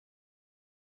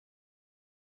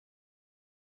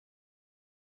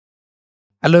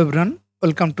Hello everyone,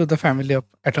 welcome to the family of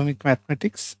atomic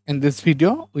mathematics. In this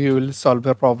video, we will solve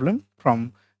a problem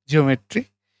from geometry.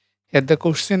 Here the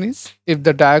question is, if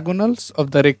the diagonals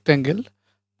of the rectangle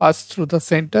pass through the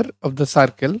center of the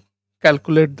circle,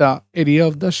 calculate the area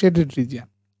of the shaded region.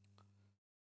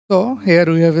 So here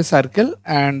we have a circle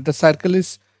and the circle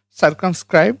is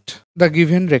circumscribed the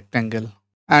given rectangle.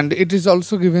 And it is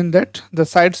also given that the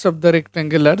sides of the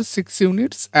rectangle are 6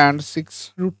 units and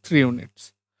 6 root 3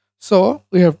 units. So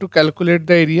we have to calculate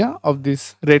the area of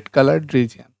this red colored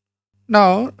region.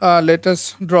 Now let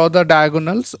us draw the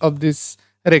diagonals of this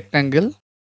rectangle.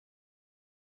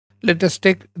 Let us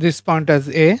take this point as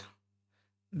A,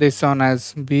 this one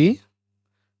as B,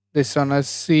 this one as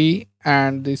C,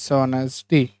 and this one as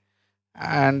D.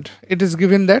 And it is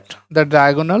given that the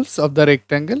diagonals of the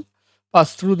rectangle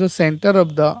pass through the center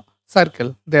of the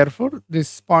circle. Therefore,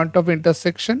 this point of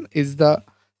intersection is the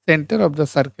center of the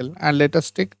circle, and let us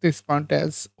take this point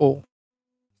as O.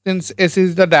 Since S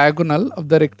is the diagonal of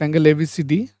the rectangle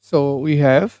ABCD, so we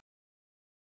have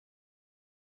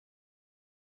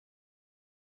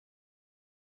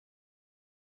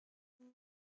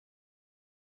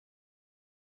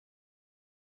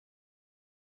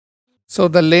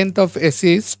the length of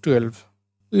AC is 12.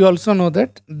 We also know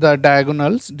that the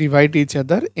diagonals divide each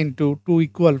other into two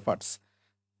equal parts.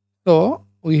 So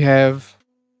we have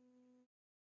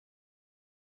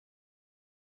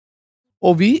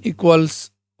OB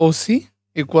equals OC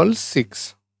equals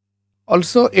 6.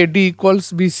 Also AD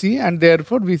equals BC, and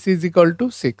therefore BC is equal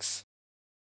to 6.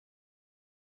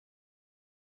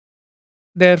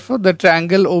 Therefore the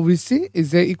triangle OBC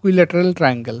is a equilateral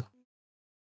triangle.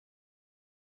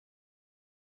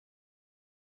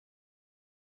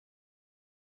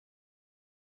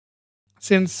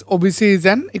 Since OBC is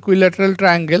an equilateral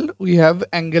triangle, we have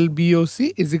angle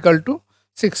BOC is equal to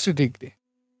 60 degree.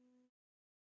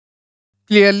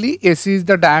 Clearly AC is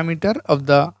the diameter of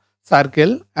the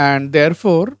circle, and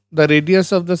therefore the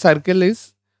radius of the circle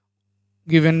is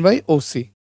given by OC.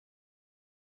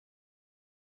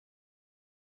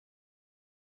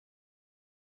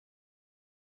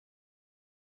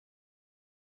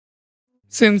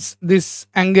 Since this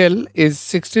angle is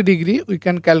 60 degree, we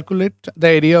can calculate the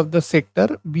area of the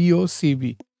sector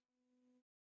BOCB.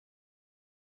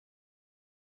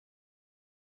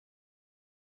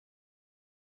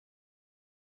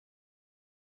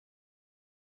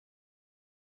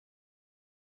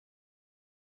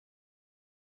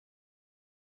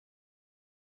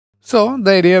 So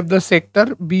the area of the sector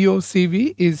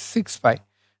BOCB is 6 pi.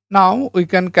 Now we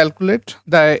can calculate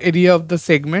the area of the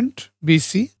segment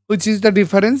BC, which is the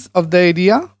difference of the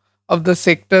area of the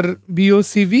sector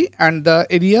BOCB and the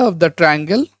area of the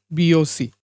triangle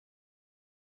BOC.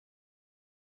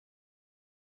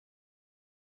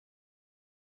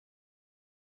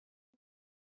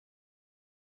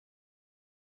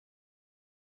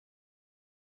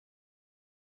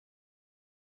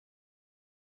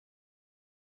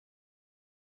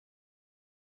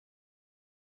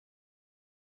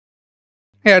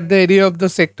 Here the area of the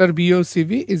sector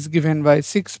BOCB is given by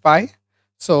 6 pi.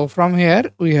 So from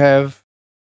here we have,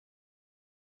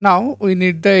 now we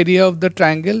need the area of the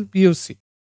triangle BOC.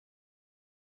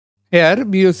 Here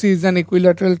BOC is an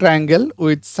equilateral triangle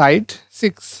with side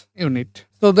 6 unit.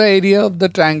 So the area of the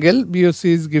triangle BOC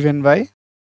is given by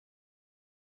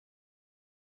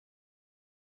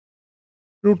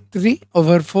root 3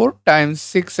 over 4 times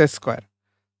 6 square.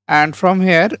 And from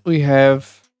here we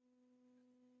have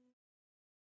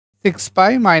 6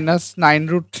 pi minus 9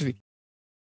 root 3.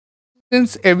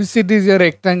 Since ABCD is a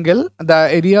rectangle, the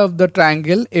area of the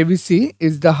triangle ABC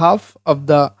is the half of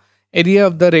the area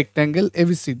of the rectangle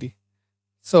ABCD.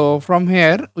 So from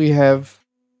here we have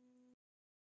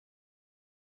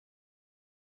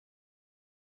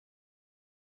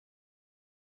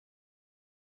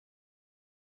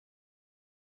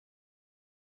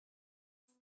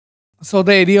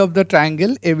the area of the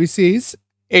triangle ABC is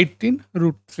 18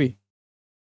 root 3.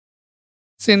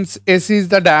 Since AC is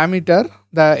the diameter,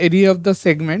 the area of the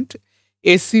segment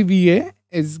ACBA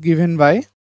is given by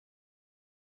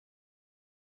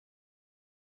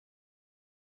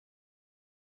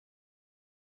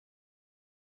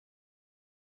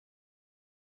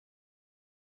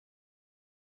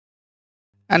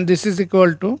and this is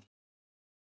equal to,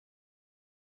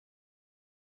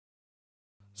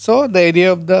 so the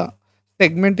area of the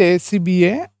segment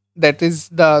ACBA, that is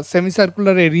the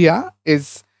semicircular area,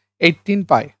 is 18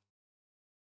 pi.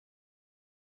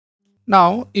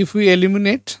 Now if we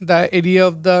eliminate the area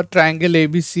of the triangle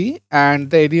ABC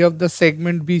and the area of the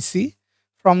segment BC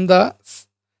from the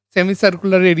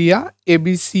semicircular area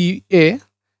ABCA,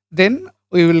 then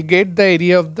we will get the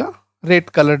area of the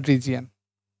red colored region.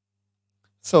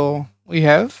 So we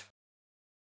have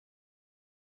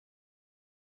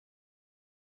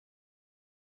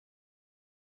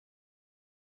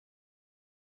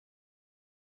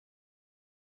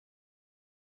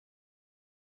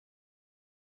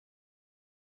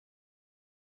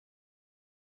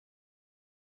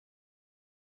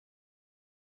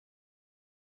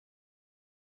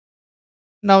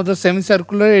now the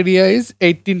semicircular area is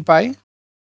 18 pi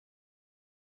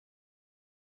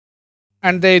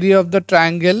and the area of the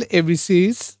triangle ABC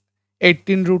is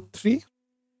 18 root 3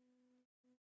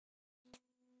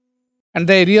 and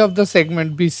the area of the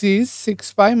segment BC is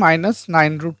 6 pi minus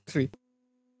 9 root 3.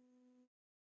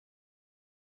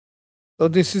 So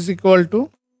this is equal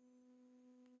to,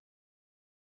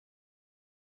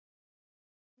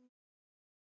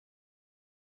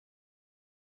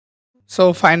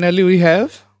 so finally we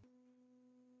have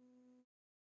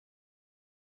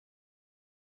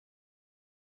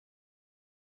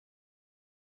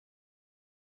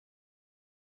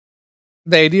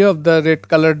the area of the red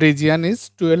colored region is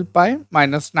 12 pi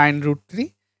minus 9 root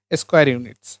 3 square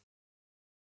units.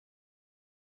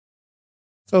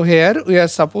 So here we are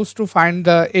supposed to find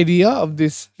the area of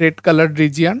this red colored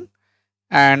region,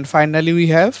 and finally we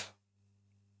have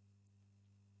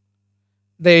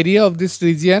the area of this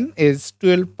region is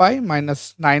 12 pi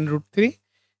minus 9 root 3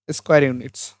 square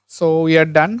units. So we are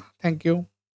done. Thank you.